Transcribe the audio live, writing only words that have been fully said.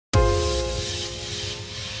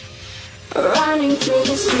Running through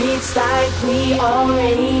the streets like we all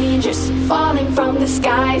angels, falling from the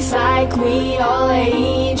skies like we all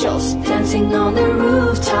angels, dancing on the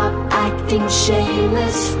rooftop, acting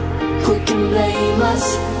shameless. Who can blame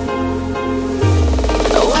us?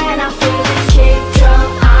 When I feel the kick drum,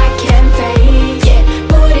 I can't fake it.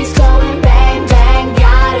 Booty's going bang bang,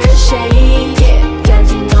 gotta shake it.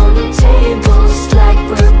 Dancing on the tables like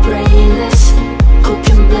we're brainless. Who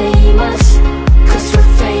can blame us? 'Cause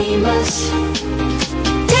we're famous.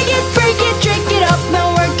 Take it, break it, drink it up and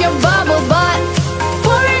work your bubble butt.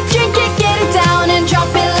 Pour it, drink it, get it down and drop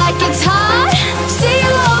it like it's hot. Say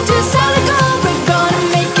hello to solid gold, we're gonna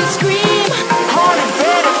make it scream. Harder,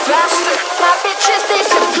 better, faster, my bitches they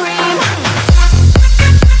supreme.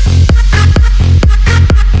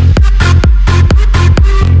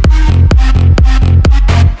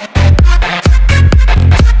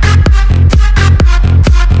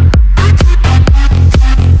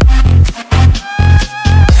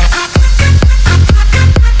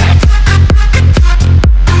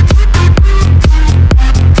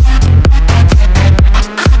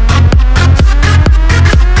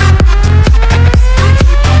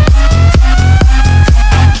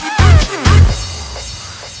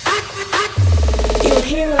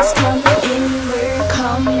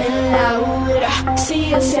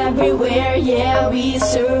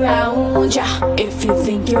 If you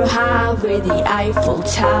think you're high, we're the Eiffel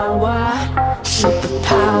Tower.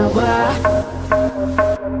 Superpower.